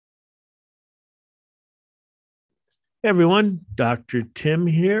Hey everyone, Dr. Tim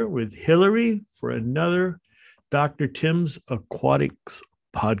here with Hillary for another Dr. Tim's Aquatics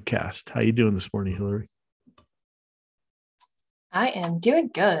podcast. How you doing this morning, Hillary? I am doing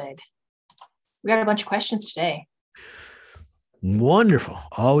good. We got a bunch of questions today. Wonderful.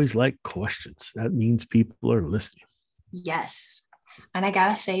 Always like questions. That means people are listening. Yes. And I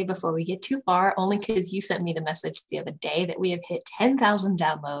gotta say, before we get too far, only because you sent me the message the other day that we have hit 10,000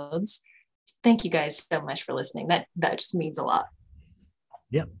 downloads. Thank you guys so much for listening. That just means a lot.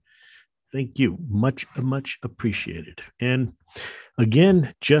 Yep. Thank you. Much appreciated. And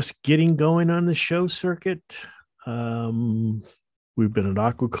again, just getting going on the show circuit. We've been at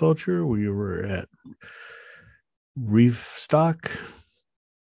aquaculture. We were at Reef Stock,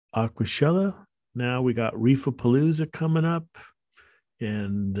 Aquashella. Now we got Reefapalooza coming up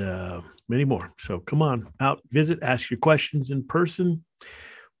and many more. So come on out, visit, ask your questions in person.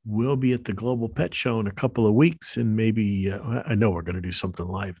 We'll be at the Global Pet Show in a couple of weeks, and maybe I know we're going to do something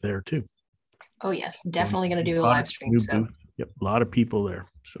live there too. Oh, yes. Definitely going to do a live stream. So, yep, a lot of people there.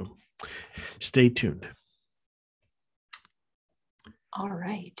 So stay tuned. all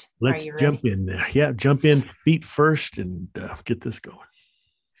right. Let's jump in there. Yeah, jump in feet first and get this going.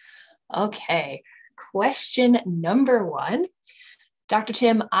 Okay. Question number one. Dr.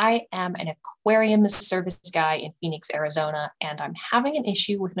 Tim, I am an aquarium service guy in Phoenix, Arizona, and I'm having an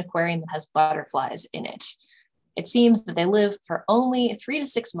issue with an aquarium that has butterflies in it. It seems that they live for only 3 to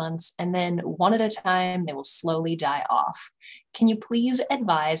 6 months, and then one at a time, they will slowly die off. Can you please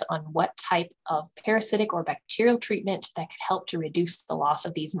advise on what type of parasitic or bacterial treatment that could help to reduce the loss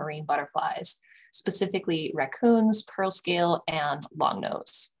of these marine butterflies, specifically raccoons, pearl scale, and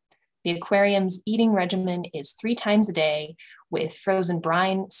longnose? The aquarium's eating regimen is 3 times a day with frozen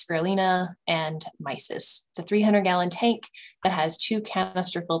brine, spirulina, and mysis. It's a 300-gallon tank that has 2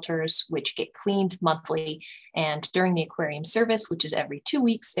 canister filters, which get cleaned monthly. And during the aquarium service, which is every 2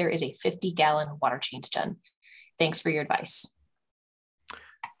 weeks, there is a 50-gallon water change done. Thanks for your advice.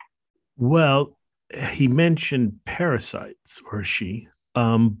 Well, he mentioned parasites, or she,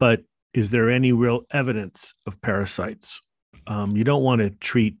 but is there any real evidence of parasites? You don't want to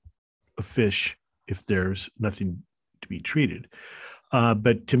treat a fish if there's nothing to be treated.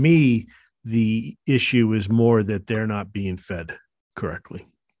 But to me, the issue is more that they're not being fed correctly,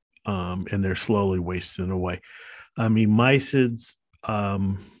 and they're slowly wasting away. I mean, mysids,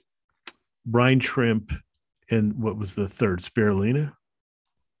 brine shrimp, and what was the third? Spirulina?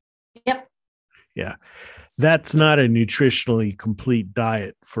 Yep. Yeah. That's not a nutritionally complete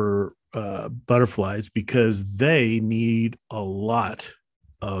diet for butterflies because they need a lot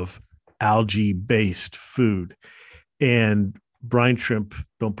of algae based food. And brine shrimp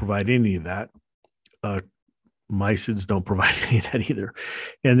don't provide any of that. Mysids don't provide any of that either.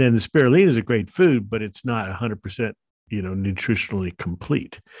 And then the spirulina is a great food, but it's not 100%, nutritionally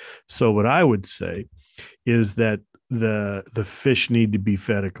complete. So what I would say is that the fish need to be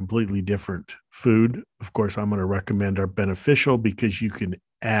fed a completely different food. Of course, I'm going to recommend our beneficial because you can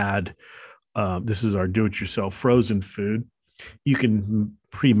add. This is our do-it-yourself frozen food. You can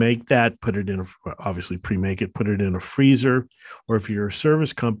pre-make that, put it in obviously pre-make it, put it in a freezer, or if you're a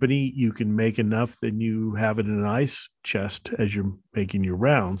service company, you can make enough that you have it in an ice chest as you're making your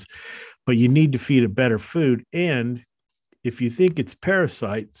rounds. But you need to feed it better food, and if you think it's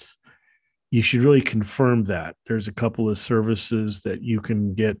parasites, you should really confirm that. There's a couple of services that you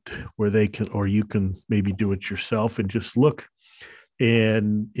can get where they can, or you can maybe do it yourself and just look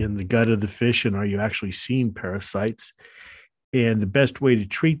and in the gut of the fish, and are you actually seeing parasites? And the best way to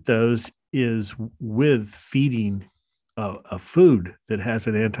treat those is with feeding a food that has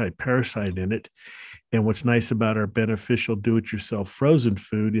an anti-parasite in it. And what's nice about our beneficial do-it-yourself frozen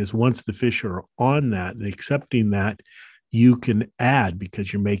food is once the fish are on that and accepting that, you can add,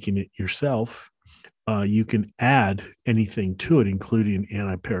 because you're making it yourself, you can add anything to it, including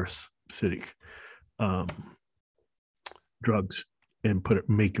anti-parasitic um, drugs, and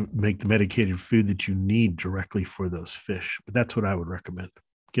make the medicated food that you need directly for those fish. But that's what I would recommend.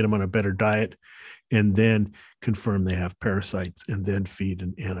 Get them on a better diet, and then confirm they have parasites, and then feed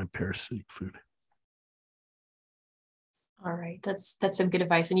an anti-parasitic food. All right, that's some good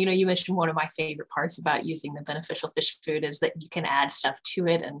advice. And you mentioned one of my favorite parts about using the beneficial fish food is that you can add stuff to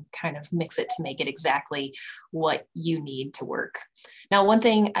it and kind of mix it to make it exactly what you need to work. Now, one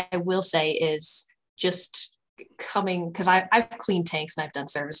thing I will say is just coming because I've cleaned tanks and I've done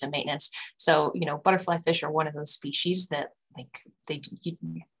service and maintenance. So butterfly fish are one of those species that like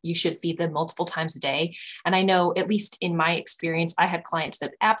you should feed them multiple times a day. And I know, at least in my experience, I had clients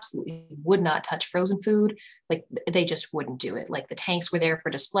that absolutely would not touch frozen food. Like they just wouldn't do it. Like the tanks were there for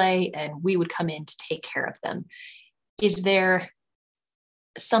display and we would come in to take care of them. Is there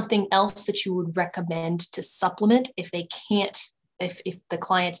something else that you would recommend to supplement if they can't, if the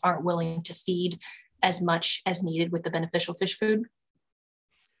clients aren't willing to feed as much as needed with the beneficial fish food?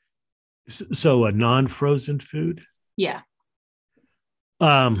 So a non-frozen food? Yeah.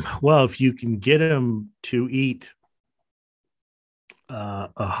 Well, if you can get them to eat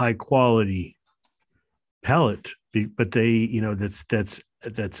a high quality pellet, but they,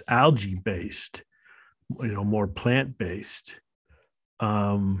 that's algae based, more plant based,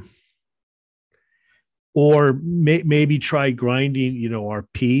 or maybe try grinding, our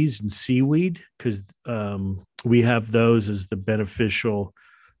peas and seaweed, because we have those as the beneficial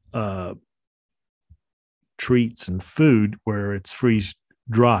treats and food where it's freeze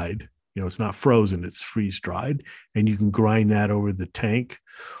dried. It's not frozen, it's freeze dried, and you can grind that over the tank.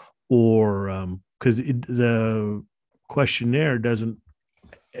 Or because the questionnaire doesn't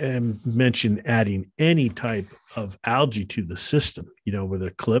mention adding any type of algae to the system, with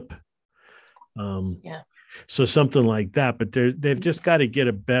a clip. Yeah. So something like that, but they've just got to get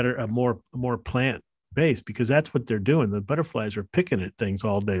a more plant based, because that's what they're doing. The butterflies are picking at things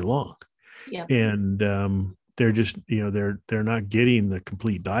all day long. Yeah. And they're just, they're not getting the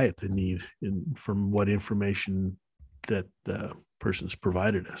complete diet they need from what information that the person's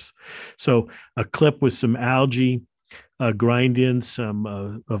provided us. So a clip with some algae, grind in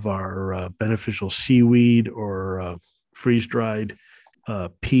some of our beneficial seaweed or freeze-dried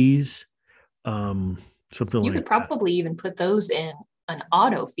peas, something You like could probably even put those in an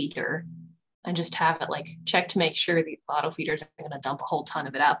auto feeder and just have it like check to make sure the auto feeder isn't going to dump a whole ton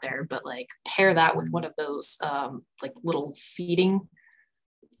of it out there, but like pair that with one of those like little feeding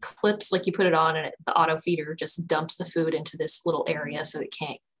clips, like you put it on and the auto feeder just dumps the food into this little area so it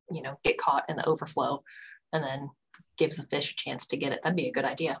can't, get caught in the overflow, and then gives the fish a chance to get it. That'd be a good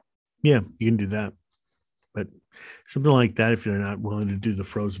idea. Yeah, you can do that. But something like that, if you're not willing to do the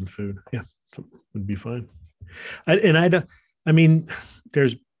frozen food, yeah, would be fine. I mean,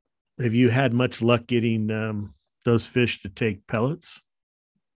 have you had much luck getting those fish to take pellets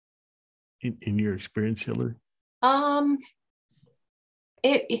in your experience, Hillary? I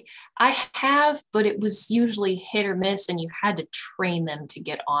have, but it was usually hit or miss, and you had to train them to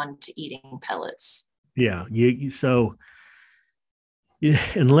get on to eating pellets. Yeah. So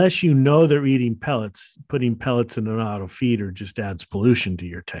unless they're eating pellets, putting pellets in an auto feeder just adds pollution to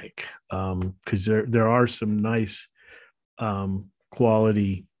your tank. Because there are some nice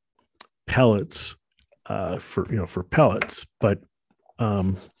quality pellets for pellets, but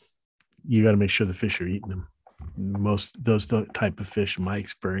you got to make sure the fish are eating them. Most those type of fish, in my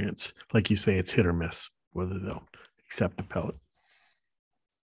experience, like you say, it's hit or miss whether they'll accept a pellet.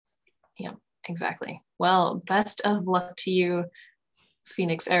 Yeah, exactly. Well, best of luck to you,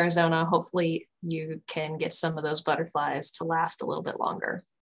 Phoenix, Arizona. Hopefully you can get some of those butterflies to last a little bit longer.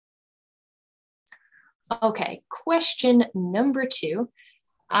 Okay, question number 2.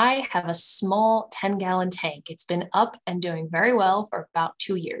 I have a small 10-gallon tank. It's been up and doing very well for about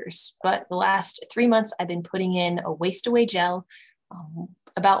 2 years, but the last 3 months I've been putting in a waste away gel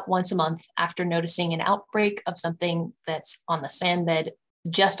about once a month after noticing an outbreak of something that's on the sand bed,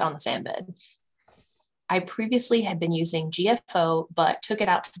 just on the sand bed. I previously had been using GFO, but took it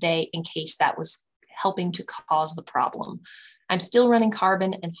out today in case that was helping to cause the problem. I'm still running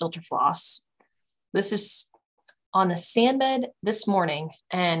carbon and filter floss. This is on the sandbed this morning,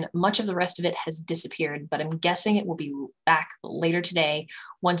 and much of the rest of it has disappeared, but I'm guessing it will be back later today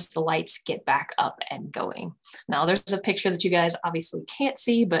once the lights get back up and going. Now, there's a picture that you guys obviously can't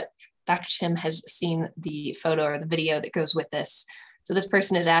see, but Dr. Tim has seen the photo or the video that goes with this. So this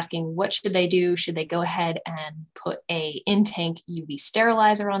person is asking, what should they do? Should they go ahead and put a in-tank UV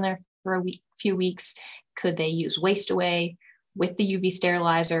sterilizer on there for a few weeks? Could they use waste away with the UV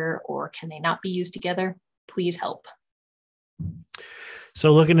sterilizer, or can they not be used together? Please help.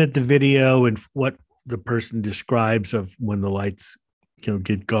 So looking at the video and what the person describes of when the lights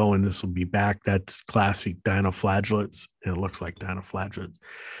get going, this will be back. That's classic dinoflagellates. And it looks like dinoflagellates.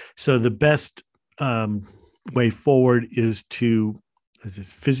 So the best way forward is to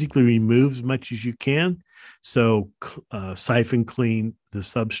physically remove as much as you can. So siphon clean the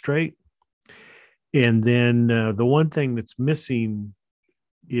substrate. And then the one thing that's missing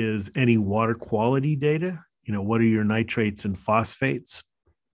is any water quality data. What are your nitrates and phosphates?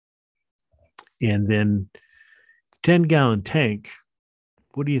 And then 10-gallon tank,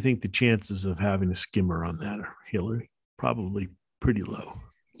 what do you think the chances of having a skimmer on that are, Hillary? Probably pretty low.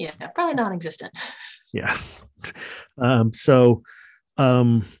 Yeah, probably non-existent. Yeah. So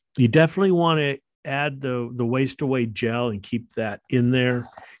you definitely want to add the waste away gel and keep that in there.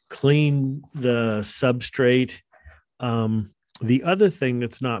 Clean the substrate. The other thing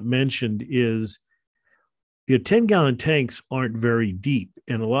that's not mentioned is your 10-gallon tanks aren't very deep.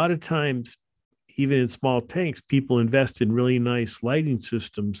 And a lot of times, even in small tanks, people invest in really nice lighting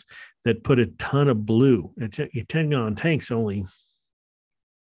systems that put a ton of blue. A 10-gallon tank's only,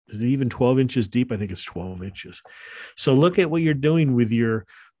 is it even 12 inches deep? I think it's 12 inches. So look at what you're doing with your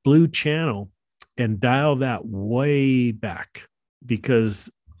blue channel and dial that way back, because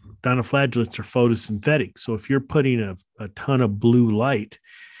dinoflagellates are photosynthetic. So if you're putting a ton of blue light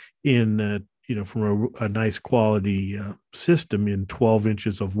in, from a nice quality system in 12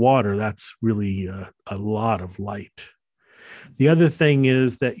 inches of water, that's really a lot of light. The other thing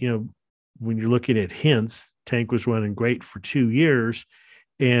is that, when you're looking at hints, tank was running great for 2 years,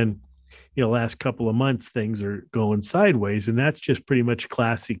 and last couple of months things are going sideways, and that's just pretty much a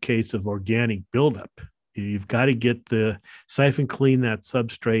classic case of organic buildup. You've got to get the siphon clean that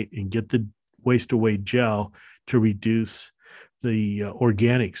substrate and get the waste away gel to reduce the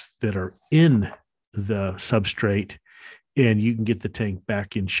organics that are in the substrate, and you can get the tank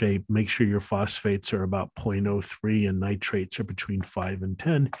back in shape. Make sure your phosphates are about 0.03 and nitrates are between 5 and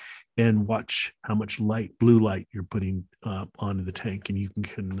 10, and watch how much blue light you're putting onto the tank, and you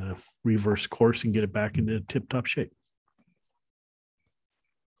can reverse course and get it back into tip-top shape.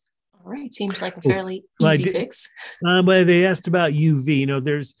 All right, seems like a fairly easy fix. But they asked about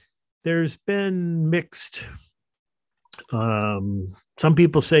UV. There's been mixed. Some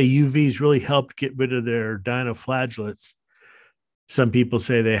people say UV's really helped get rid of their dinoflagellates. Some people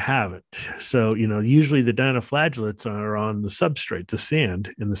say they haven't. So, usually the dinoflagellates are on the substrate, the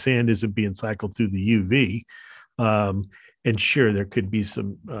sand, and the sand isn't being cycled through the UV. And sure, there could be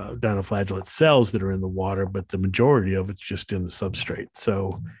some dinoflagellate cells that are in the water, but the majority of it's just in the substrate.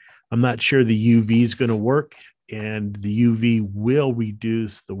 So I'm not sure the UV is going to work, and the UV will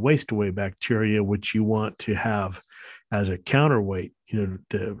reduce the waste away bacteria, which you want to have as a counterweight,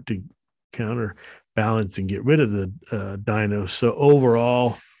 to counterbalance and get rid of the dinos. So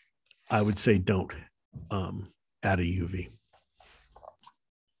overall, I would say don't add a UV.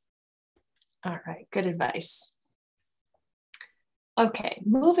 All right, good advice. Okay,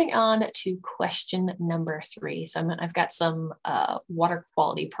 moving on to question number 3. So I've got some water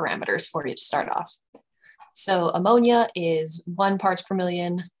quality parameters for you to start off. So ammonia is 1 parts per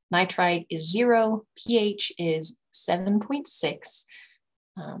million, nitrite is 0, pH is 7.6.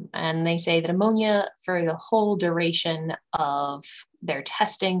 And they say that ammonia, for the whole duration of their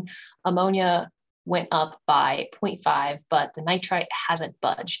testing, ammonia went up by 0.5, but the nitrite hasn't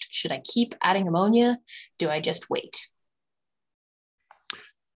budged. Should I keep adding ammonia? Do I just wait?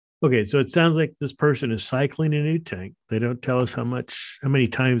 Okay, so it sounds like this person is cycling a new tank. They don't tell us how many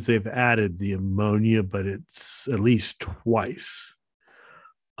times they've added the ammonia, but it's at least twice.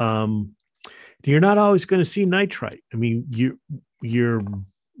 You're not always going to see nitrite. I mean, you're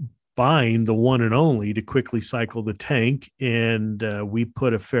buying the one and only to quickly cycle the tank, and we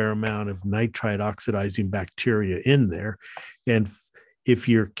put a fair amount of nitrite oxidizing bacteria in there. And if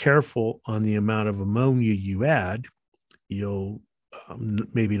you're careful on the amount of ammonia you add, you'll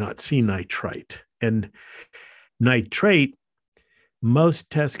maybe not see nitrite. And nitrate,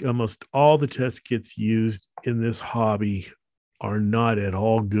 almost all the test kits used in this hobby are not at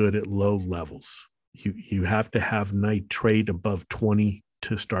all good at low levels. You have to have nitrate above 20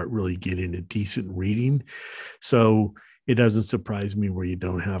 to start really getting a decent reading. So it doesn't surprise me where you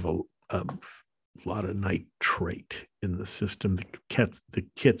don't have a lot of nitrate in the system. The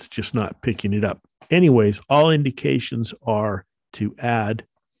kit's just not picking it up. Anyways, all indications are to add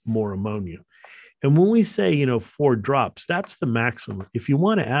more ammonia. And when we say, 4 drops, that's the maximum. If you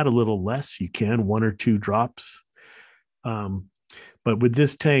want to add a little less, you can, 1 or 2 drops. But with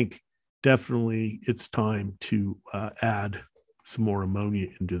this tank, definitely it's time to add some more ammonia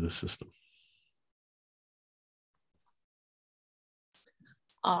into the system.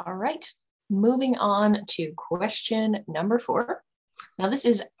 All right, moving on to question number 4. Now this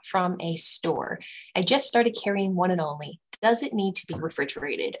is from a store. I just started carrying One and Only. Does it need to be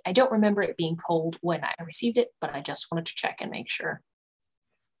refrigerated? I don't remember it being cold when I received it, but I just wanted to check and make sure.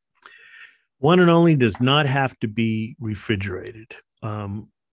 One and Only does not have to be refrigerated.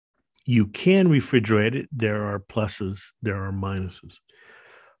 You can refrigerate it. There are pluses, there are minuses.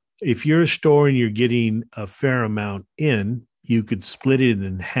 If you're a store and you're getting a fair amount in, you could split it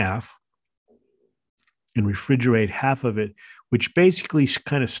in half and refrigerate half of it, which basically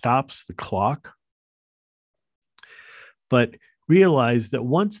kind of stops the clock. But realize that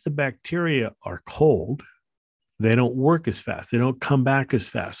once the bacteria are cold, they don't work as fast. They don't come back as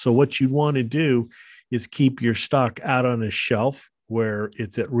fast. So what you want to do is keep your stock out on a shelf where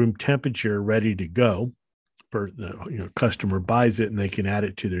it's at room temperature, ready to go. customer buys it and they can add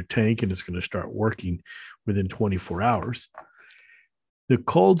it to their tank and it's going to start working within 24 hours. The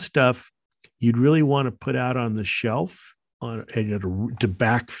cold stuff you'd really want to put out on the shelf to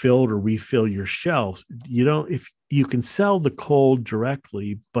backfill or refill your shelves. If you can sell the cold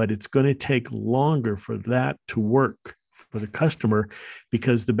directly, but it's going to take longer for that to work for the customer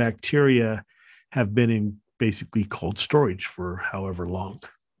because the bacteria have been in basically cold storage for however long.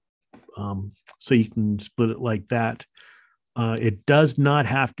 So you can split it like that. It does not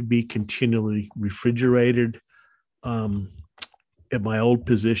have to be continually refrigerated. At my old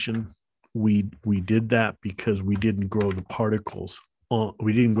position, we did that because we didn't grow the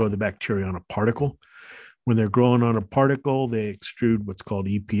bacteria on a particle. When they're growing on a particle, they extrude what's called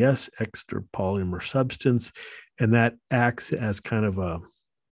EPS, extra polymer substance, and that acts as kind of a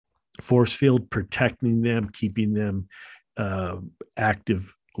force field protecting them, keeping them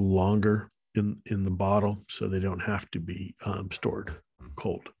active longer in the bottle, so they don't have to be stored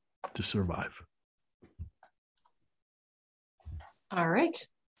cold to survive. All right.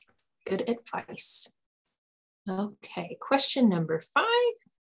 Good advice. Okay, question number 5.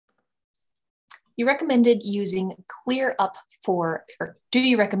 Do you recommend using ClearUp for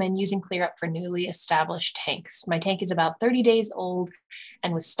newly established tanks? My tank is about 30 days old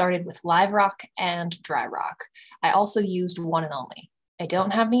and was started with live rock and dry rock. I also used one and only. I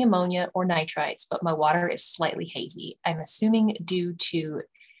don't have any ammonia or nitrites, but my water is slightly hazy. I'm assuming due to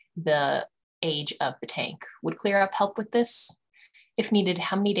the age of the tank. Would ClearUp help with this? If needed,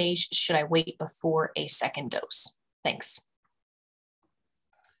 how many days should I wait before a second dose? Thanks.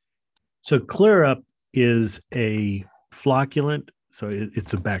 So ClearUp is a flocculant. So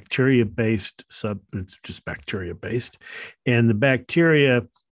it's a bacteria-based it's just bacteria-based. And the bacteria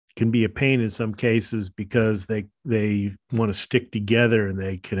can be a pain in some cases because they want to stick together and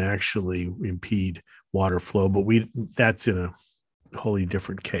they can actually impede water flow. But that's in a wholly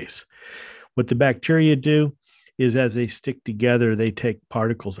different case. What the bacteria do is as they stick together, they take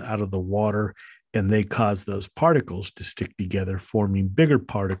particles out of the water and they cause those particles to stick together, forming bigger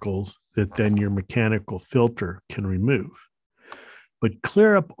particles that then your mechanical filter can remove. But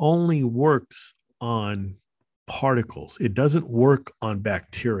ClearUp only works on particles. It doesn't work on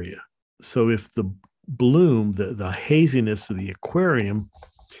bacteria. So if the bloom, the haziness of the aquarium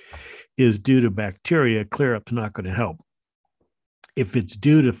is due to bacteria, ClearUp's not going to help. If it's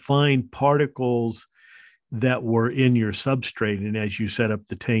due to fine particles that were in your substrate, and as you set up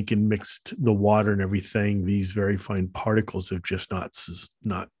the tank and mixed the water and everything, these very fine particles have just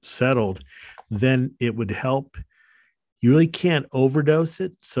not settled, then it would help. You really can't overdose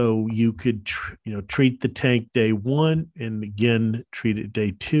it. So you could treat the tank day 1 and again treat it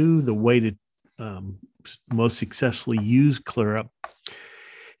day 2. The way to most successfully use ClearUp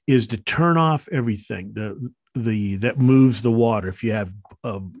is to turn off everything that moves the water. If you have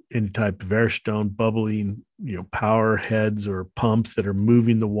any type of air stone, bubbling, power heads or pumps that are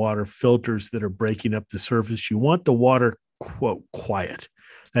moving the water, filters that are breaking up the surface, you want the water, quote, quiet.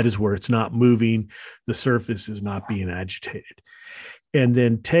 That is where it's not moving, the surface is not being agitated. And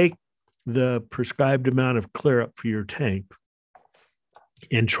then take the prescribed amount of ClearUp for your tank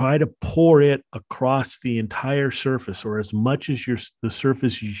and try to pour it across the entire surface, or as much as the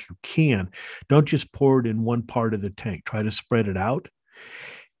surface as you can. Don't just pour it in one part of the tank. Try to spread it out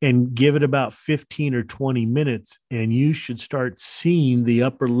and give it about 15 or 20 minutes, and you should start seeing the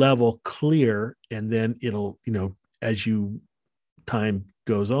upper level clear. And then it'll, as time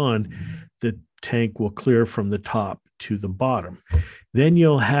goes on, the tank will clear from the top to the bottom. Then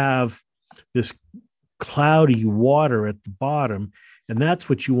you'll have this cloudy water at the bottom, and that's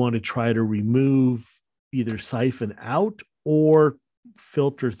what you want to try to remove, either siphon out or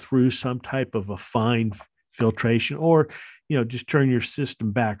filter through some type of a fine filtration, or just turn your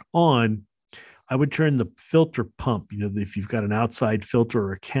system back on. I would turn the filter pump, if you've got an outside filter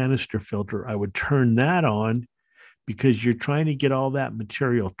or a canister filter, I would turn that on, because you're trying to get all that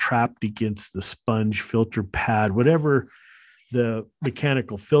material trapped against the sponge, filter pad, whatever the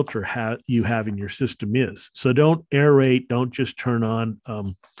mechanical filter you have in your system is. So don't aerate, don't just turn on,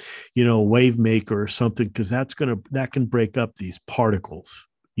 wave maker or something, because that can break up these particles.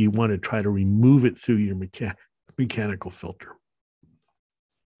 You want to try to remove it through your mechanical filter.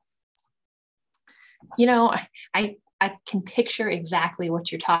 I can picture exactly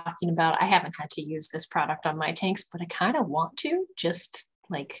what you're talking about. I haven't had to use this product on my tanks, but I kind of want to, just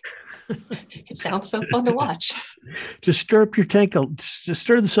like, it sounds so fun to watch. Just stir up your tank, just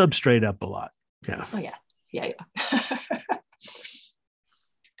stir the substrate up a lot. Yeah. Oh, yeah. Yeah.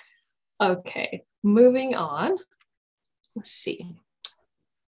 Okay, moving on. Let's see.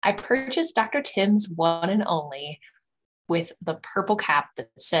 I purchased Dr. Tim's one and only with the purple cap that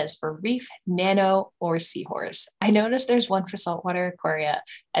says for reef, nano, or seahorse. I noticed there's one for saltwater aquaria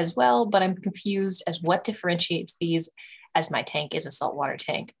as well, but I'm confused as what differentiates these as my tank is a saltwater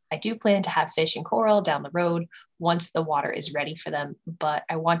tank. I do plan to have fish and coral down the road once the water is ready for them, but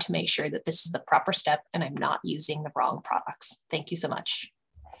I want to make sure that this is the proper step and I'm not using the wrong products. Thank you so much.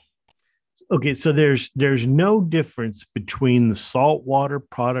 Okay, so there's no difference between the saltwater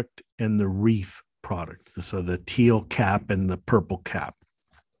product and the reef product. So the teal cap and the purple cap.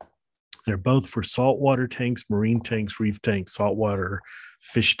 They're both for saltwater tanks, marine tanks, reef tanks, saltwater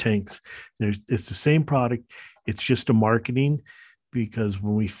fish tanks. It's the same product. It's just a marketing, because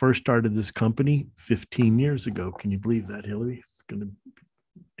when we first started this company 15 years ago, can you believe that, Hillary? It's going to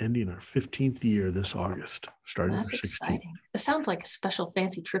end in our 15th year this August. Starting. That's exciting. This sounds like a special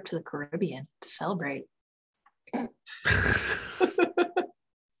fancy trip to the Caribbean to celebrate. I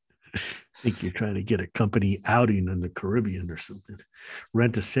think you're trying to get a company outing in the Caribbean or something.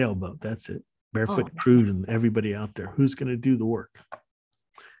 Rent a sailboat. That's it. Barefoot cruise and everybody out there. Who's going to do the work?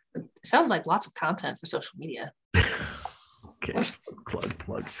 It sounds like lots of content for social media. Okay.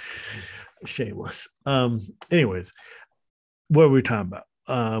 Plug. Shameless. Anyways, what were we talking about?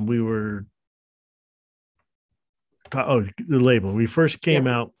 We were the label. We first came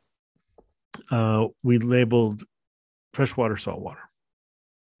out, we labeled freshwater, saltwater.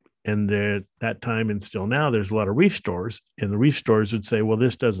 And there, at that time and still now, there's a lot of reef stores, and the reef stores would say, well,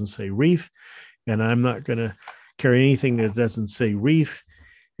 this doesn't say reef, and I'm not going to carry anything that doesn't say reef.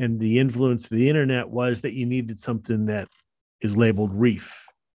 And the influence of the internet was that you needed something that is labeled reef,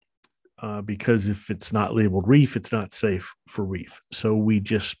 because if it's not labeled reef, it's not safe for reef. So we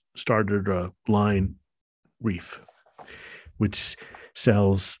just started a line, Reef, which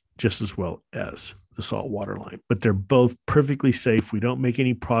sells just as well as the saltwater line, but they're both perfectly safe. We don't make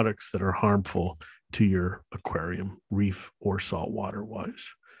any products that are harmful to your aquarium, reef or saltwater wise.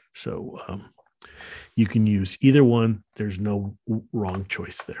 So you can use either one. There's no wrong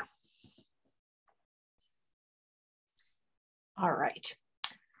choice there. All right.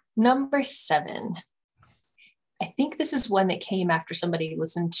 Number 7. I think this is one that came after somebody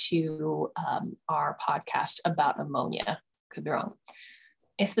listened to our podcast about ammonia. Could be wrong.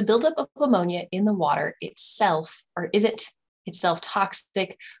 If the buildup of ammonia in the water itself, or is it itself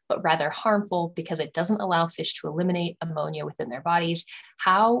toxic, but rather harmful because it doesn't allow fish to eliminate ammonia within their bodies,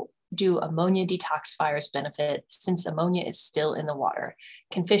 how do ammonia detoxifiers benefit since ammonia is still in the water?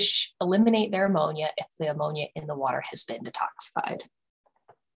 Can fish eliminate their ammonia if the ammonia in the water has been detoxified?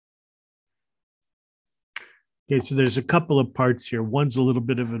 Okay, so there's a couple of parts here. One's a little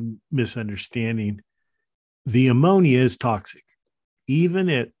bit of a misunderstanding. The ammonia is toxic. Even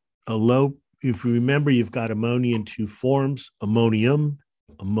at a low, if you remember, you've got ammonia in two forms, ammonium,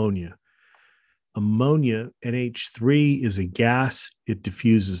 ammonia. Ammonia, NH3, is a gas. It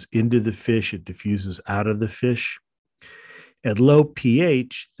diffuses into the fish. It diffuses out of the fish. At low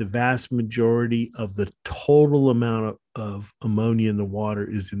pH, the vast majority of the total amount of ammonia in the water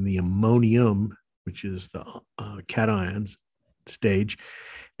is in the ammonium, which is the cations stage.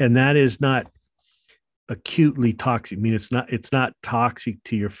 And that is not acutely toxic. I mean, it's not toxic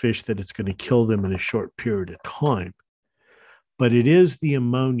to your fish that it's going to kill them in a short period of time. But it is the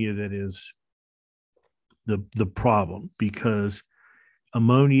ammonia that is the problem, because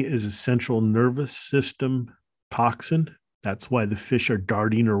ammonia is a central nervous system toxin. That's why the fish are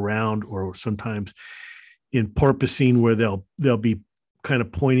darting around, or sometimes in porpoising, where they'll be kind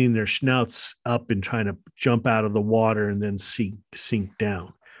of pointing their snouts up and trying to jump out of the water and then sink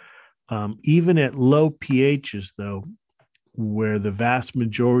down. Even at low pHs, though, where the vast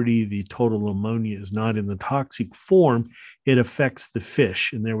majority of the total ammonia is not in the toxic form, it affects the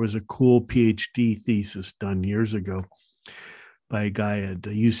fish. And there was a cool PhD thesis done years ago by a guy at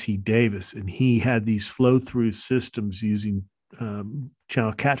UC Davis, and he had these flow-through systems using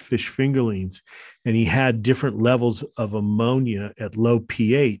channel catfish fingerlings, and he had different levels of ammonia at low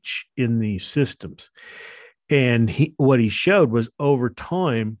pH in these systems. And what he showed was, over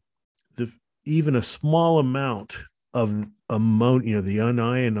time, even a small amount of ammonia, the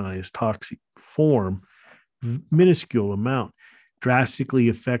unionized toxic form, minuscule amount, drastically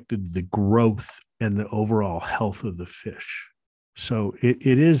affected the growth and the overall health of the fish. So it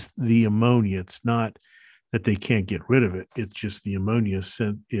is the ammonia. It's not that they can't get rid of it. It's just the ammonia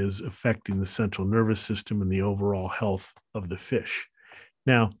is affecting the central nervous system and the overall health of the fish.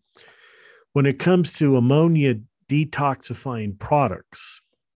 Now, when it comes to ammonia detoxifying products,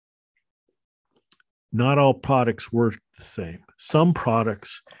 not all products work the same. Some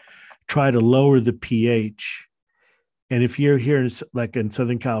products try to lower the pH And if you're here, like in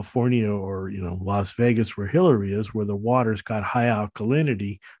Southern California or Las Vegas, where Hillary is, where the water's got high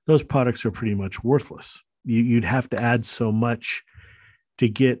alkalinity, those products are pretty much worthless. You'd have to add so much to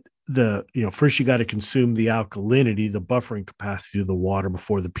get first you got to consume the alkalinity, the buffering capacity of the water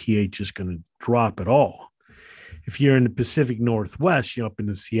before the pH is going to drop at all. If you're in the Pacific Northwest, up in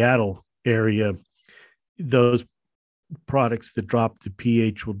the Seattle area, those products that drop the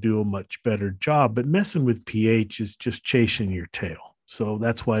pH will do a much better job, but messing with pH is just chasing your tail. So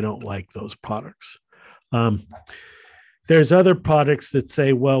that's why I don't like those products. There's other products that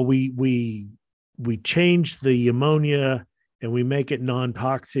say, well, we change the ammonia and we make it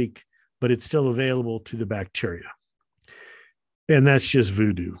non-toxic, but it's still available to the bacteria. And that's just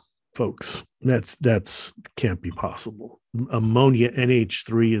voodoo, folks. That's can't be possible. Ammonia,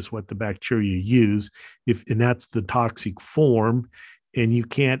 NH3, is what the bacteria use, and that's the toxic form, and you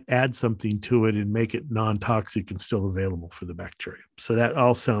can't add something to it and make it non-toxic and still available for the bacteria. So that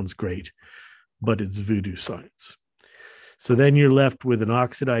all sounds great, but it's voodoo science. So then you're left with an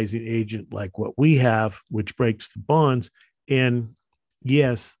oxidizing agent like what we have, which breaks the bonds. And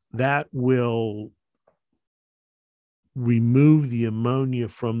yes, that will remove the ammonia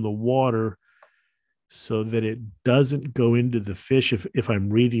from the water so that it doesn't go into the fish. If I'm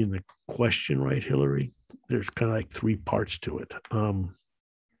reading the question right, Hillary, there's kind of like three parts to it.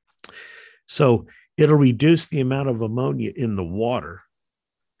 So it'll reduce the amount of ammonia in the water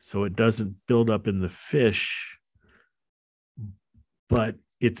so it doesn't build up in the fish, but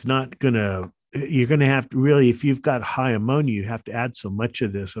it's not going to, you're going to have to really, if you've got high ammonia, you have to add so much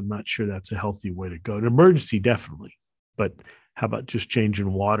of this. I'm not sure that's a healthy way to go. An emergency, definitely. But how about just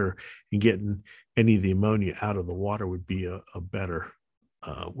changing water and getting any of the ammonia out of the water would be a better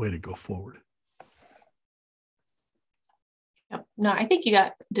way to go forward. Yep. No, I think you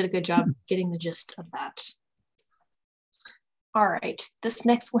did a good job getting the gist of that. All right. This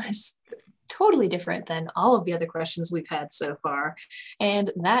next one is totally different than all of the other questions we've had so far.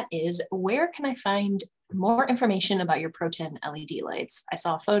 And that is, where can I find more information about your Pro-Ten LED lights? I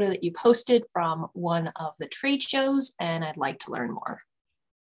saw a photo that you posted from one of the trade shows, and I'd like to learn more.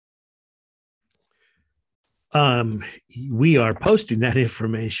 We are posting that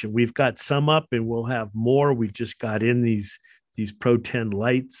information. We've got some up and we'll have more. We just got in these Pro-Ten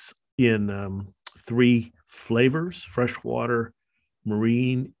lights in 3 flavors: freshwater,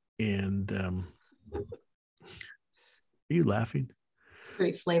 marine, and are you laughing?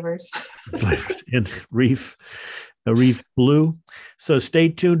 3 flavors. And reef blue. So stay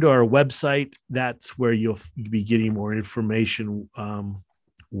tuned to our website. That's where you'll be getting more information.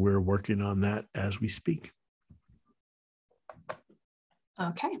 We're working on that as we speak.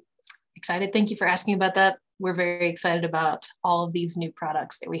 Okay. Excited. Thank you for asking about that. We're very excited about all of these new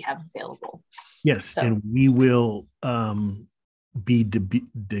products that we have available. Yes, and we will be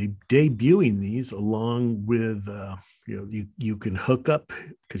debuting these along with, you can hook up,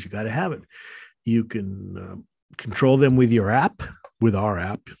 because you got to have it. You can control them with your app, with our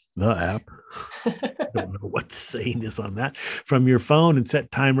app, the app. Don't know what the saying is on that, from your phone, and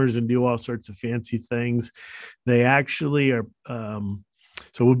set timers and do all sorts of fancy things. They actually are.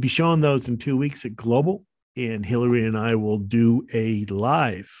 So we'll be showing those in 2 weeks at Global, and Hillary and I will do a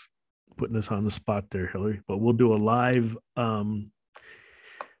live, putting us on the spot there, Hillary, but we'll do a live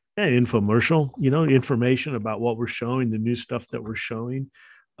infomercial, information about what we're showing, the new stuff that we're showing.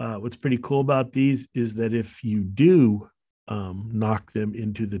 What's pretty cool about these is that if you do knock them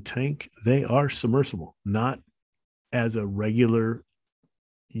into the tank, they are submersible, not as a regular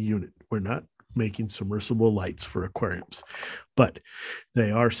unit. We're not making submersible lights for aquariums, but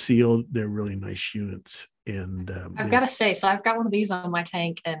they are sealed. They're really nice units. And I've got to say, so I've got one of these on my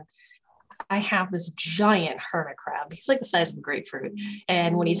tank, and I have this giant hermit crab. He's like the size of a grapefruit.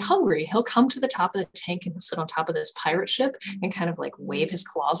 And when he's hungry, he'll come to the top of the tank and he'll sit on top of this pirate ship and kind of like wave his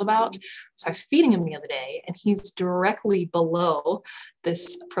claws about. So I was feeding him the other day, and he's directly below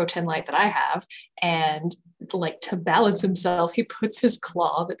this Pro-Ten light that I have. And like, to balance himself, he puts his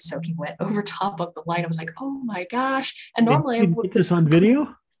claw that's soaking wet over top of the light. I was like, oh my gosh. And normally I would get this on video.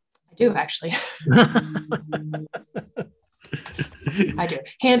 I do, actually. I do.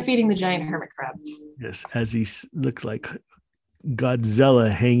 Hand feeding the giant hermit crab. Yes, as he looks like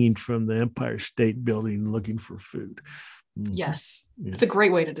Godzilla hanging from the Empire State Building looking for food. Yes. Yeah. It's a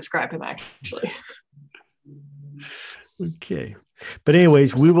great way to describe him, actually. Okay. But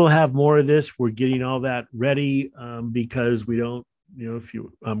anyways, we will have more of this. We're getting all that ready because we don't,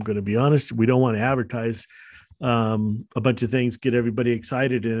 I'm going to be honest, we don't want to advertise a bunch of things, get everybody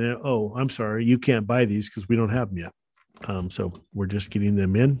excited, and then, oh, I'm sorry, you can't buy these because we don't have them yet. So we're just getting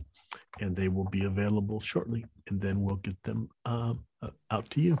them in, and they will be available shortly, and then we'll get them out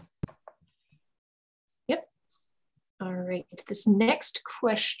to you. Yep. All right. This next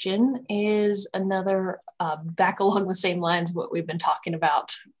question is another back along the same lines of what we've been talking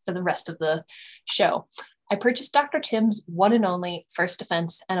about for the rest of the show. I purchased Dr. Tim's one and only First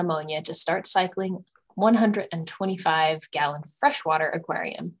Defense and ammonia to start cycling 125-gallon freshwater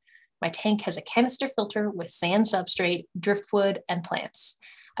aquarium. My tank has a canister filter with sand substrate, driftwood, and plants.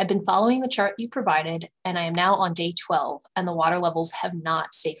 I've been following the chart you provided, and I am now on day 12, and the water levels have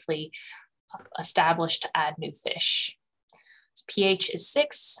not safely established to add new fish. So pH is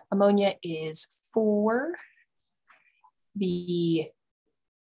 6, ammonia is 4.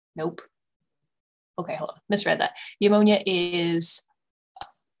 Nope. Okay, hold on, misread that. The ammonia is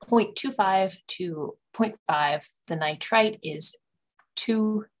 0.25 to 0.5. The nitrite is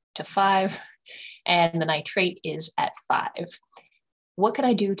 2 to 5, and the nitrate is at 5. What can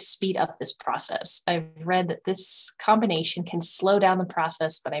I do to speed up this process? I've read that this combination can slow down the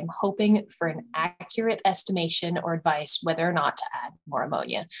process, but I'm hoping for an accurate estimation or advice whether or not to add more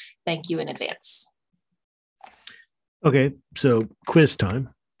ammonia. Thank you in advance. Okay, so quiz time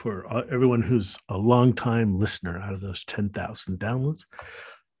for everyone who's a long-time listener out of those 10,000 downloads.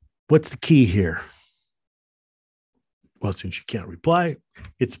 What's the key here? Well, since you can't reply,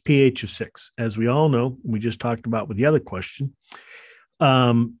 it's pH of 6. As we all know, we just talked about with the other question,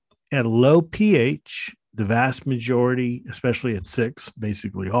 at a low pH, the vast majority, especially at 6,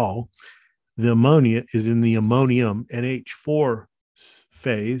 basically all, the ammonia is in the ammonium NH4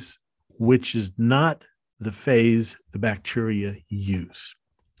 phase, which is not the phase the bacteria use.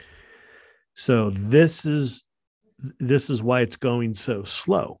 So this is why it's going so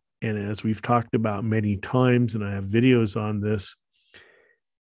slow. And as we've talked about many times, and I have videos on this,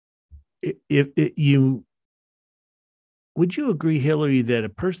 would you agree, Hillary, that a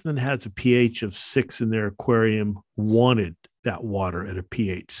person that has a pH of 6 in their aquarium wanted that water at a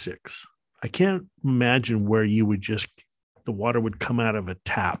pH 6? I can't imagine where you would the water would come out of a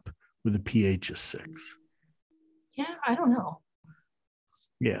tap with a pH of 6. Yeah, I don't know.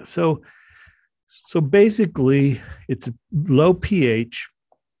 Yeah, so basically it's a low pH.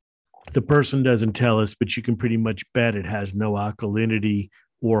 The person doesn't tell us, but you can pretty much bet it has no alkalinity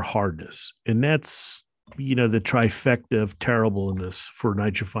or hardness. And that's, the trifecta of terribleness for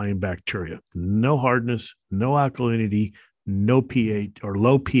nitrifying bacteria. No hardness, no alkalinity, no pH or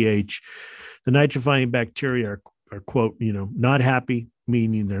low pH. The nitrifying bacteria are quote, not happy,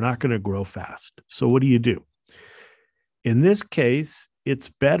 meaning they're not going to grow fast. So what do? In this case, it's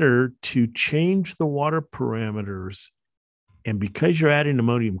better to change the water parameters. And because you're adding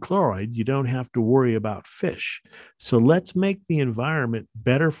ammonium chloride, you don't have to worry about fish. So let's make the environment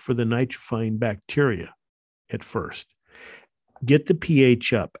better for the nitrifying bacteria at first. Get the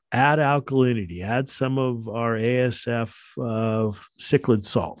pH up, add alkalinity, add some of our ASF cichlid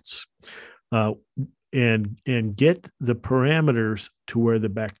salts, and get the parameters to where the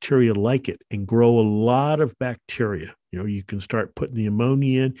bacteria like it and grow a lot of bacteria. You can start putting the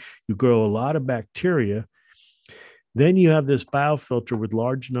ammonia in, you grow a lot of bacteria. Then you have this biofilter with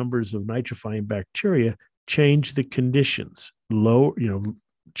large numbers of nitrifying bacteria. Change the conditions,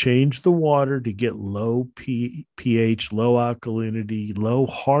 change the water to get low pH, low alkalinity, low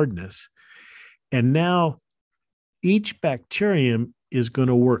hardness. And now each bacterium is going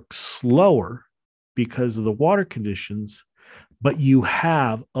to work slower because of the water conditions, but you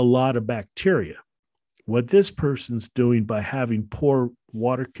have a lot of bacteria. What this person's doing by having poor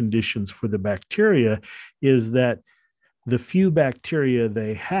water conditions for the bacteria is that the few bacteria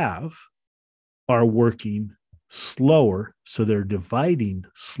they have are working slower, so they're dividing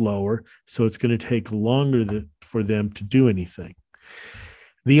slower, so it's going to take longer for them to do anything.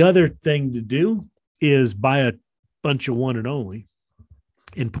 The other thing to do is buy a bunch of one and only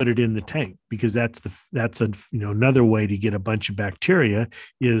and put it in the tank, because that's another way to get a bunch of bacteria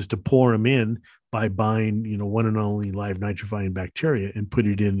is to pour them in by buying one and only live nitrifying bacteria and put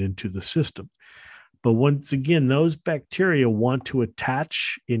it into the system. But once again, those bacteria want to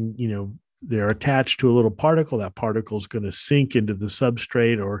attach they're attached to a little particle. That particle is going to sink into the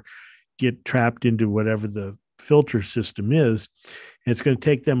substrate or get trapped into whatever the filter system is. And it's going to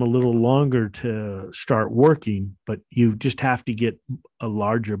take them a little longer to start working, but you just have to get a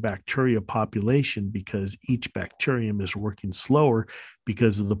larger bacteria population because each bacterium is working slower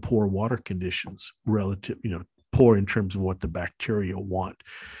because of the poor water conditions relative, poor in terms of what the bacteria want.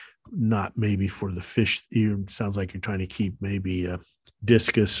 Not maybe for the fish. It sounds like you're trying to keep maybe a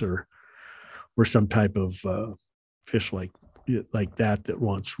discus or some type of fish like that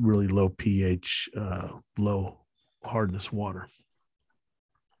wants really low pH, low hardness water.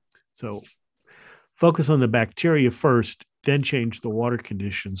 So focus on the bacteria first, then change the water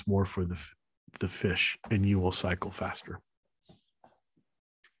conditions more for the fish, and you will cycle faster.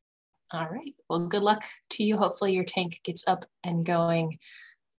 All right. Well, good luck to you. Hopefully your tank gets up and going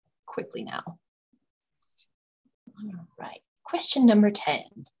quickly now. All right. Question number 10.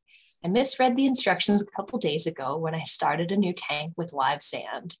 I misread the instructions a couple days ago when I started a new tank with live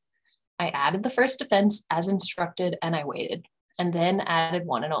sand. I added the first defense as instructed and I waited, and then added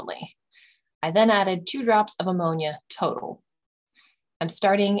one and only. I then added 2 drops of ammonia total. I'm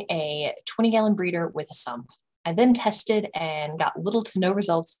starting a 20-gallon breeder with a sump. I then tested and got little to no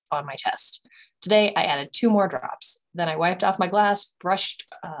results on my test. Today, I added 2 more drops. Then I wiped off my glass, brushed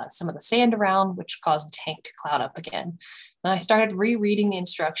some of the sand around, which caused the tank to cloud up again. Then I started rereading the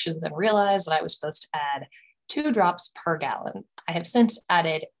instructions and realized that I was supposed to add 2 drops per gallon. I have since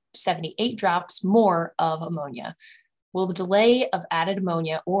added 78 drops more of ammonia. Will the delay of added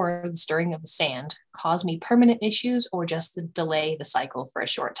ammonia or the stirring of the sand cause me permanent issues or just delay the cycle for a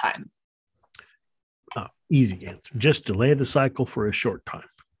short time? Easy answer. Just delay the cycle for a short time.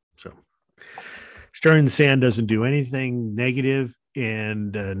 So stirring the sand doesn't do anything negative,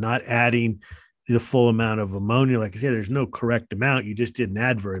 and not adding the full amount of ammonia. Like I said, there's no correct amount. You just didn't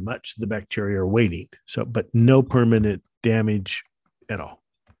add very much. The bacteria are waiting. So, but no permanent damage at all.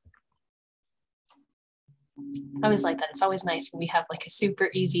 I always like that. It's always nice when we have like a super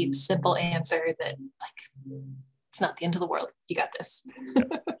easy, simple answer that like, it's not the end of the world. You got this.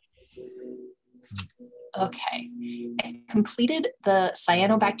 Okay. I've completed the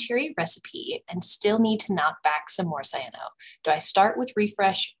cyanobacteria recipe and still need to knock back some more cyano. Do I start with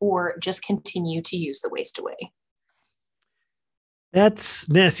refresh or just continue to use the waste away? That's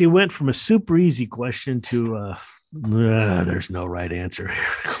Nancy. Went from a super easy question to there's no right answer.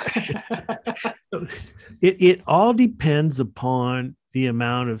 It all depends upon the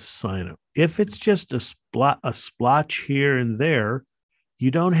amount of cyano. If it's just a splotch here and there, you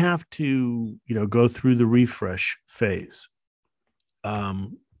don't have to, go through the refresh phase.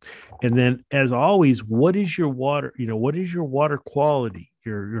 And then, as always, what is your water? What is your water quality?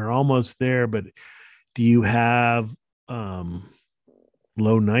 You're almost there, but do you have low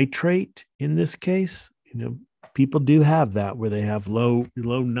nitrate in this case? People do have that where they have low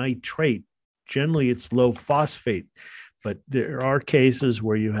nitrate. Generally, it's low phosphate, but there are cases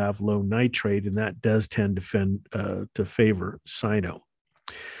where you have low nitrate, and that does tend to favor cyano.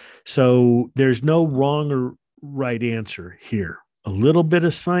 So there's no wrong or right answer here. A little bit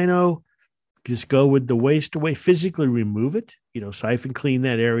of cyano, just go with the waste away, physically remove it, siphon clean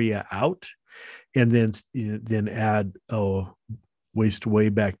that area out, and then add waste away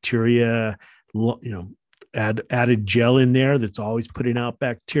bacteria, added gel in there that's always putting out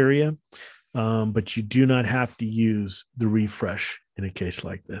bacteria. But you do not have to use the refresh in a case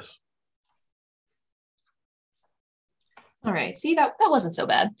like this. All right. See, that wasn't so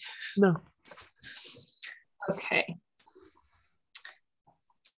bad. No. Okay.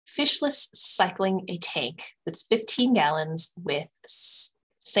 Fishless cycling a tank that's 15 gallons with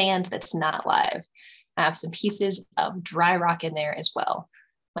sand that's not live. I have some pieces of dry rock in there as well.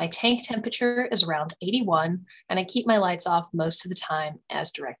 My tank temperature is around 81, and I keep my lights off most of the time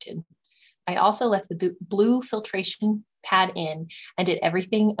as directed. I also left the blue filtration pad in and did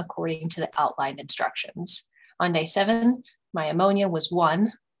everything according to the outlined instructions. On day 7, my ammonia was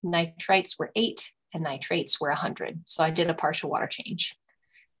 1, nitrites were 8, and nitrates were 100. So I did a partial water change.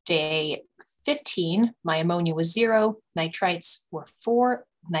 Day 15, my ammonia was 0, nitrites were 4,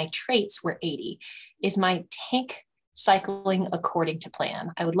 nitrates were 80. Is my tank cycling according to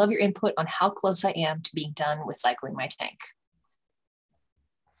plan? I would love your input on how close I am to being done with cycling my tank.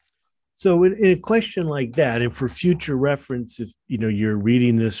 So in a question like that, and for future reference, if you're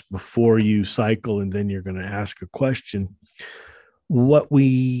reading this before you cycle and then you're going to ask a question, what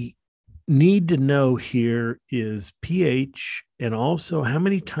we need to know here is pH, and also how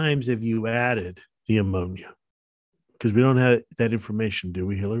many times have you added the ammonia? Because we don't have that information, do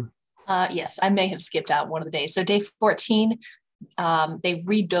we, Hillary? Yes, I may have skipped out one of the days. So day 14, they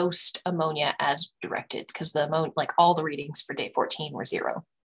redosed ammonia as directed because the ammonia, like all the readings for day 14 were 0.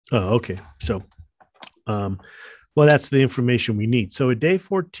 Oh, okay. So, well, that's the information we need. So at day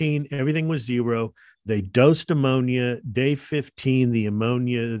 14, everything was 0. They dosed ammonia. Day 15, the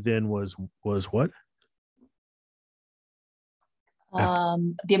ammonia then was what?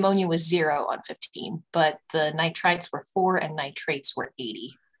 The ammonia was 0 on 15, but the nitrites were 4 and nitrates were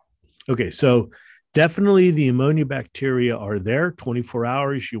 80. Okay, so definitely the ammonia bacteria are there. 24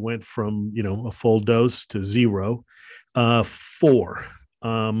 hours, you went from a full dose to 0. 4.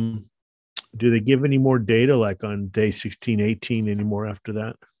 Do they give any more data like on day 16, 18 anymore after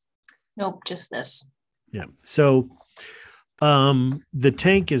that? Nope, just this. Yeah. So the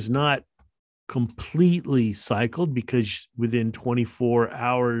tank is not completely cycled because within 24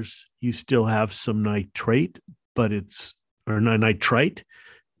 hours you still have some nitrate, but it's or nitrite,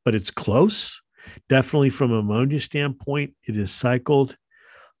 but it's close. Definitely from ammonia standpoint, it is cycled.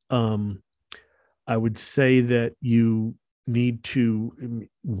 Um, I would say that you need to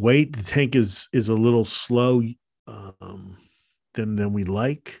wait. The tank is a little slow um, than we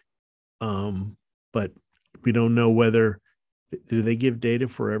like, but we don't know whether do they give data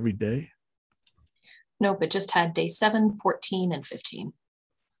for every day. Nope, it just had day 7, 14, and 15.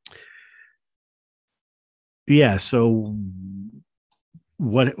 Yeah. So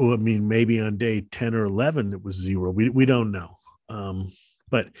what I mean, maybe on day 10 or 11 it was zero. We don't know.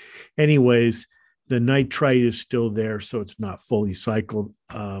 But anyways, the nitrite is still there, so it's not fully cycled.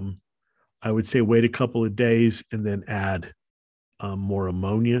 I would say wait a couple of days and then add more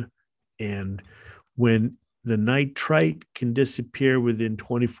ammonia. And when the nitrite can disappear within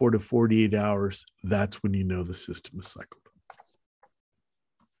 24 to 48 hours, that's when you know the system is cycled.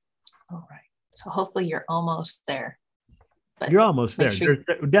 All right. So hopefully you're almost there. But you're almost there. Sure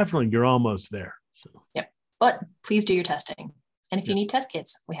definitely, you're almost there. So. Yep. But please do your testing. And if you need test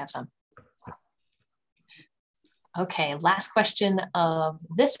kits, we have some. Okay, last question of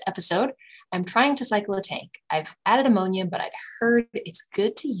this episode. I'm trying to cycle a tank. I've added ammonia, but I'd heard it's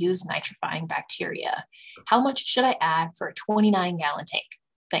good to use nitrifying bacteria. How much should I add for a 29-gallon tank?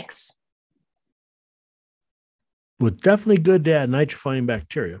 Thanks. Well, it's definitely good to add nitrifying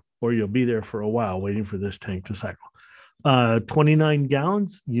bacteria, or you'll be there for a while waiting for this tank to cycle. 29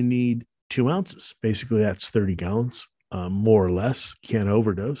 gallons, you need 2 ounces. Basically, that's 30 gallons, more or less. You can't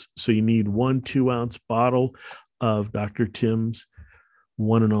overdose. So you need 1 2-ounce bottle of Dr. Tim's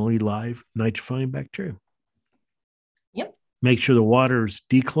One and Only Live nitrifying bacteria. Yep. Make sure the water is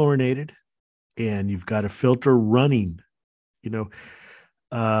dechlorinated and you've got a filter running.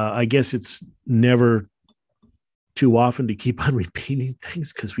 I guess it's never too often to keep on repeating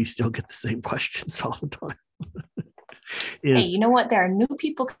things because we still get the same questions all the time. Hey, you know what? There are new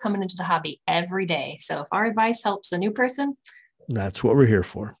people coming into the hobby every day. So if our advice helps a new person, that's what we're here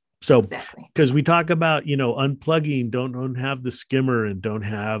for. So, exactly, because we talk about, unplugging, don't have the skimmer and don't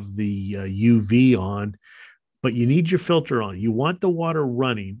have the UV on, but you need your filter on. You want the water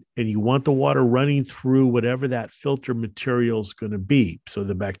running, and you want the water running through whatever that filter material is going to be. So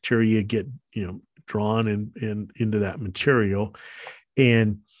the bacteria get, drawn in into that material,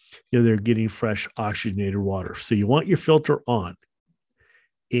 and they're getting fresh oxygenated water. So you want your filter on,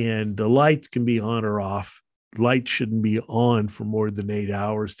 and the lights can be on or off. Light shouldn't be on for more than 8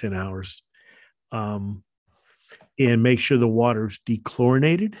 hours, 10 hours. And make sure the water is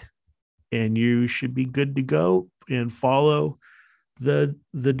dechlorinated, and you should be good to go and follow the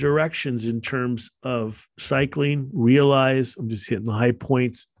directions in terms of cycling. Realize I'm just hitting the high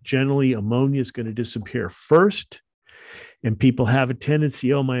points. Generally, ammonia is going to disappear first. And people have a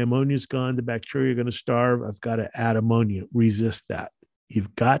tendency, my ammonia is gone. The bacteria are going to starve. I've got to add ammonia. Resist that.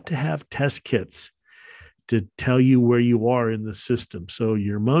 You've got to have test kits to tell you where you are in the system. So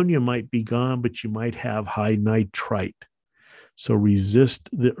your ammonia might be gone, but you might have high nitrite. So resist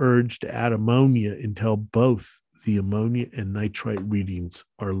the urge to add ammonia until both the ammonia and nitrite readings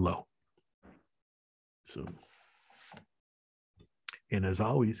are low. So, and as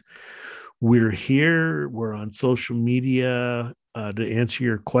always, we're here. We're on social media to answer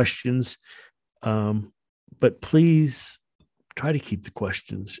your questions. But please try to keep the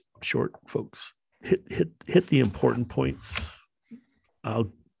questions short, folks. Hit the important points.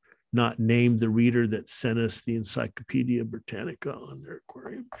 I'll not name the reader that sent us the Encyclopedia Britannica on their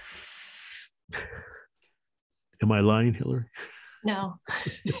aquarium. Am I lying, Hillary? No.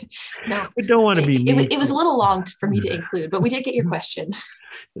 No. I don't want to be mean. It was a little long for me to include, but we did get your question.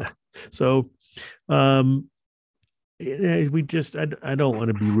 Yeah. So we just, I don't want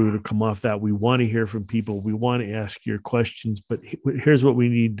to be rude or come off that. We want to hear from people. We want to ask your questions, but here's what we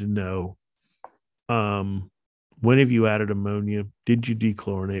need to know. When have you added ammonia? Did you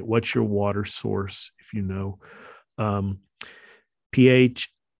dechlorinate? What's your water source? If you know, pH,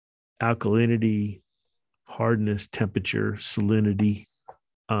 alkalinity, hardness, temperature, salinity,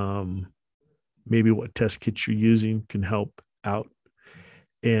 maybe what test kits you're using can help out.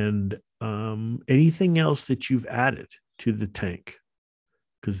 And anything else that you've added to the tank,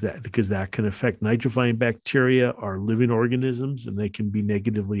 because that can affect nitrifying bacteria are living organisms, and they can be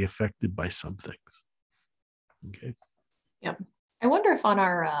negatively affected by some things. Okay. Yep. I wonder if on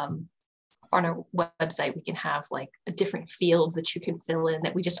our website we can have like a different fields that you can fill in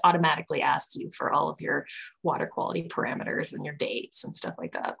that we just automatically ask you for all of your water quality parameters and your dates and stuff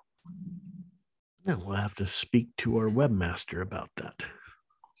like that. Yeah, we'll have to speak to our webmaster about that.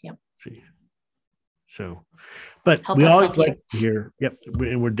 Yep. See. So, but Help we us always help like you. to hear, yep,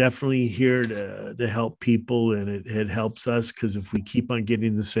 and we're definitely here to help people, and it helps us because if we keep on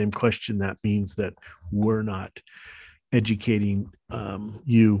getting the same question, that means that we're not educating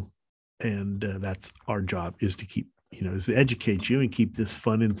you, and that's our job is to keep, is to educate you and keep this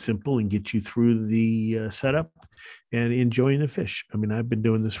fun and simple and get you through the setup and enjoying the fish. I mean, I've been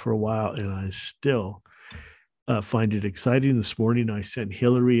doing this for a while, and I still find it exciting. This morning, I sent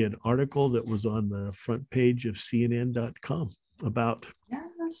Hillary an article that was on the front page of CNN.com about.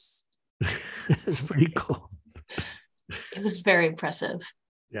 Yes. It's pretty cool. It was very impressive.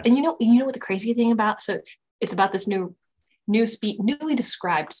 Yeah. And you know what the crazy thing about? So it's about this newly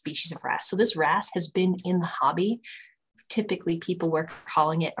described species of wrasse. So this wrasse has been in the hobby. Typically, people were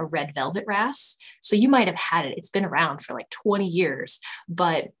calling it a red velvet wrasse. So you might have had it. It's been around for like 20 years,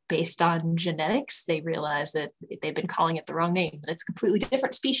 but based on genetics, they realized that they've been calling it the wrong name. And it's a completely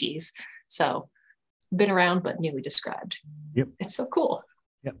different species. So been around, but newly described. Yep. It's so cool.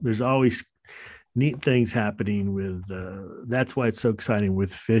 Yep. There's always neat things happening with that's why it's so exciting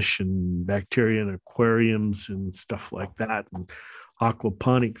with fish and bacteria and aquariums and stuff like that, and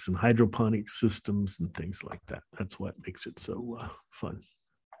aquaponics and hydroponic systems and things like that. That's what makes it so fun.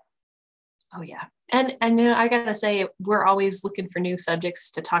 Oh yeah. And I gotta say, we're always looking for new subjects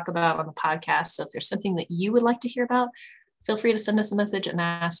to talk about on the podcast. So if there's something that you would like to hear about, feel free to send us a message and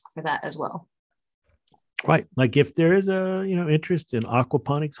ask for that as well. Right. Like if there is a, interest in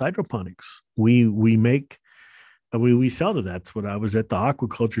aquaponics, hydroponics, we sell to that. That's what I was at the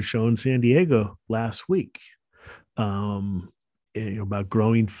aquaculture show in San Diego last week. About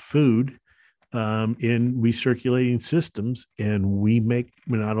growing food in recirculating systems. And we make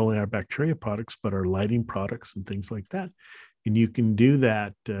not only our bacteria products, but our lighting products and things like that. And you can do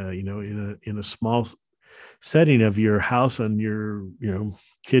that, in a small setting of your house on your,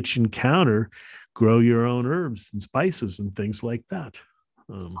 kitchen counter, grow your own herbs and spices and things like that.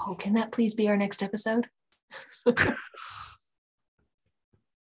 Can that please be our next episode?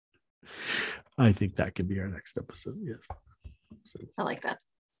 I think that could be our next episode. Yes. So. I like that.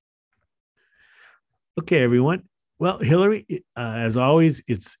 Okay, everyone. Well, Hillary, as always,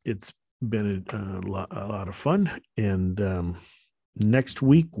 it's been a lot of fun. And next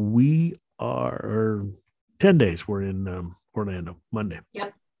week we are 10 days. We're in Orlando Monday.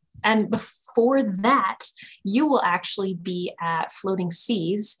 Yep. And before that, you will actually be at Floating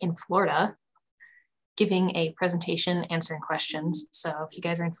Seas in Florida, giving a presentation, answering questions. So if you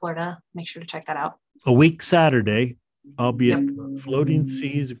guys are in Florida, make sure to check that out. A week Saturday, I'll be at Floating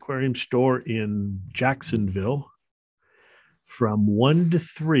Seas Aquarium Store in Jacksonville from 1 to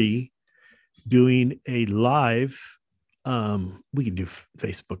 3, doing a live. We can do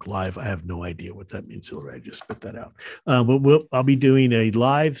Facebook Live. I have no idea what that means, Hillary. I just spit that out. But I'll be doing a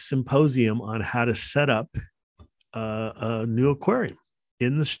live symposium on how to set up a new aquarium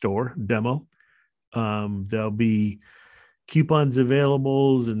in the store demo. There'll be coupons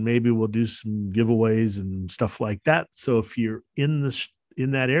available, and maybe we'll do some giveaways and stuff like that. So if you're in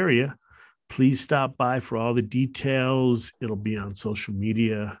that area, please stop by for all the details. It'll be on social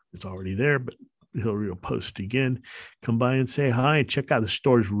media. It's already there, but Hillary will post again. Come by and say hi and check out the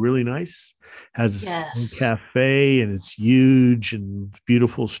store. Is really nice. Has a cafe, and it's huge and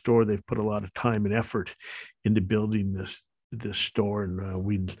beautiful store. They've put a lot of time and effort into building this store, and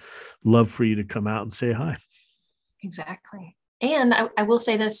we'd love for you to come out and say hi. Exactly. And I will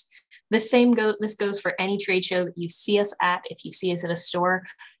say this goes for any trade show that you see us at. If you see us at a store,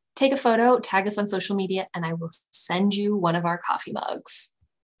 take a photo, tag us on social media, and I will send you one of our coffee mugs.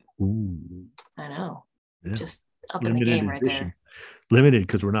 Ooh. I know. Yeah. Just up Limited in the game edition. right there. Limited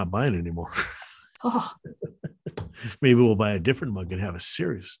because we're not buying anymore. Oh. Maybe we'll buy a different mug and have a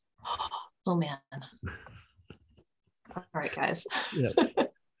series. Oh man. All right, guys. Yeah.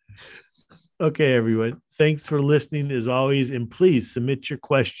 Okay, everyone. Thanks for listening as always. And please submit your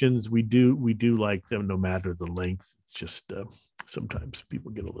questions. We do like them no matter the length. It's just sometimes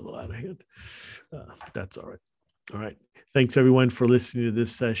people get a little out of hand. That's all right. All right. Thanks, everyone, for listening to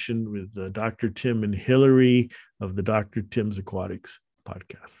this session with Dr. Tim and Hillary of the Dr. Tim's Aquatics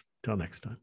podcast. Till next time.